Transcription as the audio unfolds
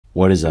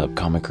What is up,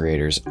 comic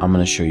creators? I'm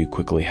going to show you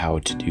quickly how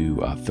to do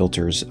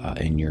filters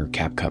in your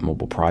CapCut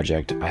mobile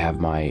project. I have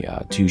my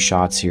two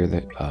shots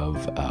here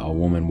of a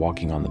woman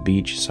walking on the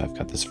beach. So I've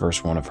got this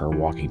first one of her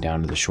walking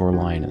down to the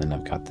shoreline, and then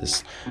I've got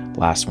this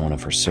last one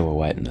of her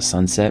silhouette in the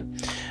sunset.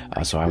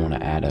 So I want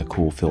to add a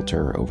cool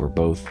filter over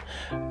both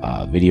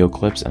video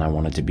clips, and I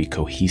want it to be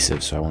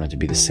cohesive. So I want it to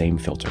be the same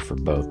filter for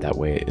both. That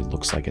way it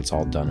looks like it's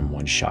all done in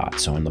one shot.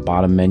 So in the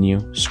bottom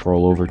menu,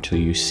 scroll over till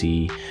you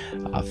see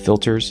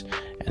filters,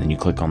 and then you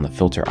click on the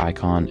filter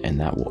icon, and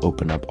that will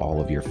open up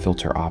all of your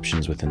filter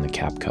options within the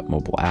CapCut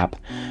mobile app.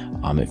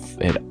 If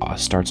it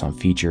starts on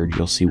featured,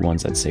 you'll see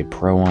ones that say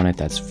Pro on it.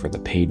 That's for the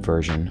paid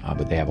version,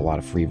 but they have a lot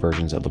of free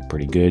versions that look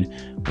pretty good.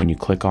 When you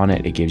click on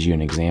it, it gives you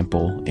an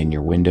example in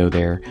your window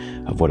there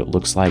of what it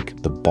looks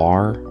like. The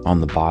bar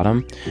on the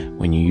bottom,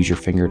 when you use your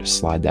finger to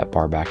slide that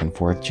bar back and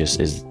forth, just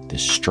is the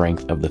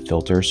strength of the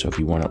filter. So if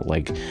you want it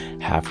like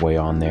halfway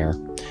on there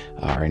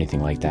or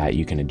anything like that,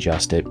 you can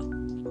adjust it.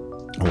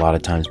 A lot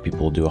of times people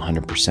will do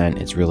 100%.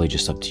 It's really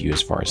just up to you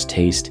as far as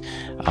taste,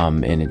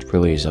 and it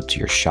really is up to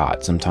your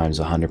shot. Sometimes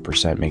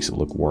 100% makes it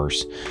look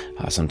worse.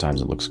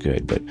 Sometimes it looks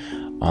good. But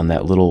on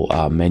that little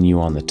menu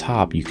on the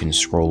top, you can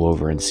scroll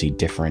over and see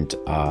different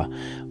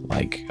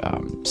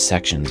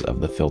sections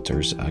of the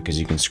filters, because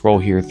you can scroll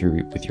here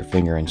through with your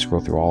finger and scroll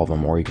through all of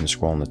them, or you can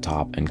scroll on the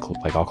top and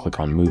like I'll click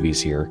on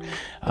movies here,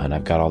 and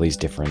I've got all these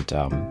different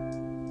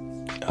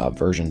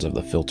versions of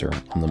the filter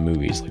on the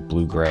movies, like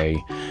blue,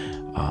 gray,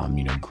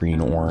 green,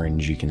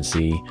 orange, you can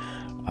see,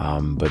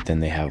 but then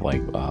they have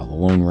like the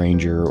Lone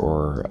Ranger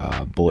or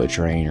Bullet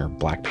Train or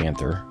Black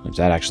Panther, which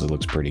that actually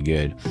looks pretty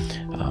good,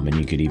 and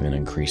you could even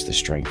increase the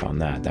strength on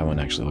that. That one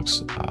actually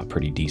looks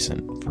pretty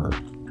decent for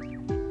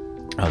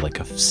like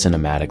a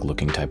cinematic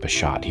looking type of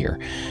shot here,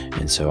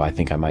 and so I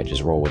think I might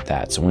just roll with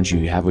that. So once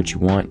you have what you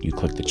want, you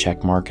click the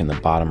check mark in the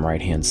bottom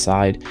right hand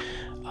side,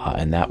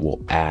 and that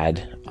will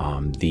add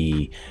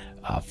the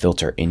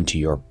filter into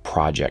your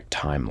project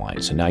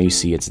timeline. So now you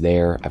see it's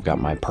there. I've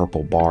got my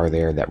purple bar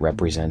there that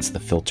represents the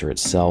filter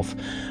itself.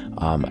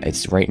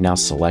 It's right now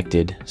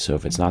selected, so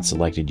if it's not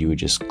selected, you would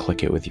just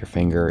click it with your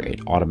finger.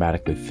 It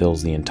automatically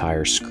fills the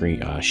entire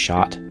screen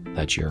shot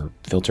that you're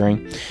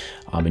filtering,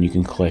 and you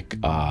can click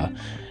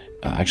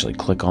actually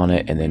click on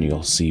it, and then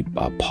you'll see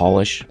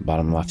polish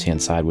bottom left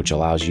hand side, which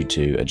allows you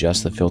to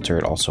adjust the filter.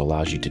 It also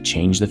allows you to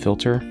change the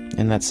filter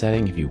in that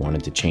setting if you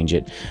wanted to change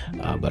it,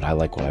 but I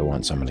like what I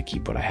want, so I'm going to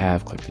keep what I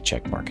have. Click the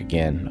check mark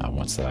again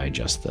once that I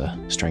adjust the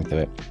strength of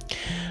it,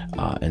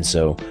 and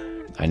so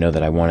I know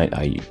that I want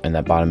it. In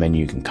that bottom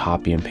menu, you can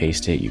copy and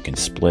paste it, you can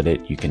split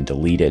it, you can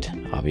delete it,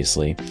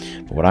 obviously.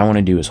 But what I want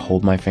to do is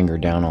hold my finger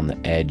down on the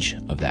edge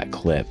of that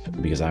clip,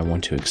 because I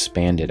want to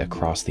expand it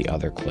across the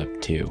other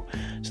clip too.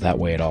 So that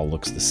way it all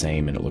looks the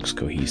same and it looks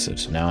cohesive.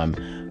 So now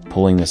I'm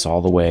pulling this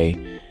all the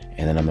way,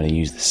 and then I'm going to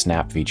use the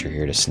snap feature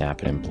here to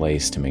snap it in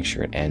place to make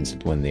sure it ends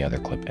when the other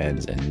clip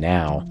ends. And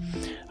now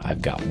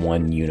I've got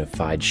one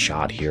unified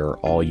shot here,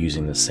 all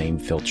using the same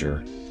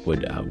filter,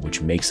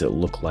 which makes it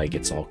look like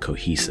it's all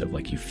cohesive,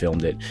 like you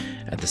filmed it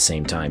at the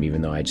same time,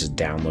 even though I just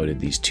downloaded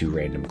these two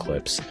random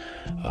clips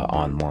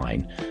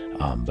online.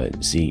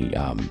 But see,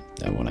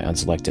 when I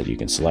unselect it, you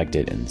can select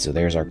it, and so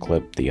there's our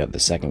clip, the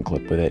second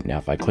clip with it. Now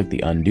if I click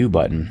the undo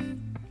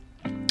button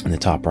in the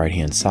top right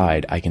hand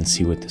side, I can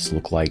see what this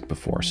looked like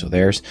before. So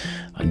there's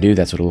undo,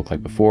 that's what it looked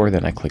like before.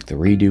 Then I click the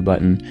redo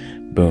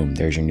button, boom,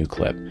 there's your new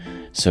clip.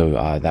 So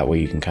that way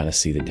you can kind of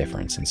see the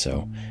difference. And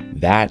so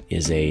that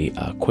is a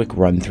quick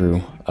run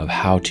through of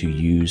how to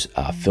use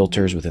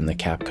filters within the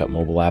CapCut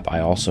mobile app. I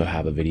also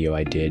have a video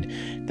I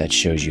did that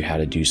shows you how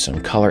to do some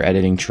color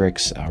editing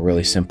tricks,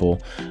 really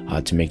simple,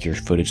 to make your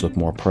footage look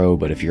more pro.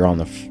 But if you're on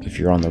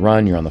the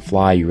run, you're on the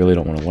fly, you really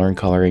don't want to learn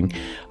coloring,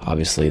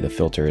 obviously the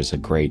filter is a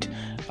great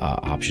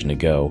option to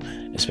go,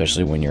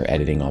 especially when you're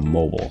editing on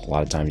mobile. A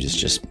lot of times it's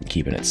just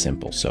keeping it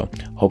simple. So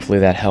hopefully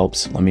that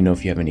helps. Let me know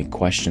if you have any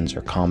questions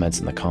or comments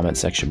in the comment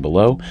section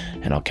below,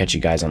 and I'll catch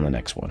you guys on the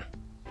next one.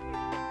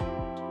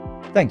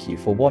 Thank you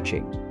for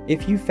watching.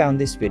 If you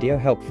found this video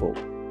helpful,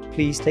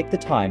 please take the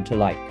time to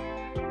like,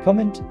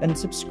 comment and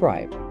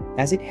subscribe,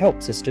 as it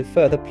helps us to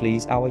further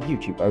please our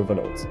YouTube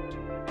overlords.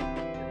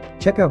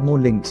 Check out more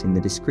links in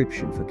the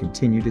description for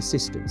continued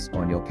assistance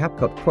on your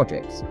CapCut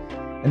projects,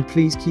 and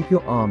please keep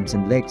your arms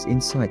and legs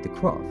inside the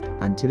craft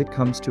until it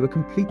comes to a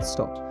complete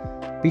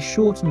stop. Be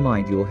sure to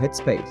mind your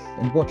headspace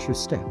and watch your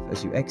step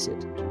as you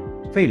exit.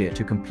 Failure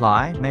to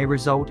comply may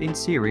result in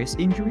serious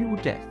injury or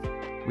death.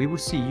 We will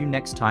see you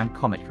next time,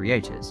 comic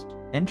creators.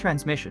 End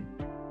transmission.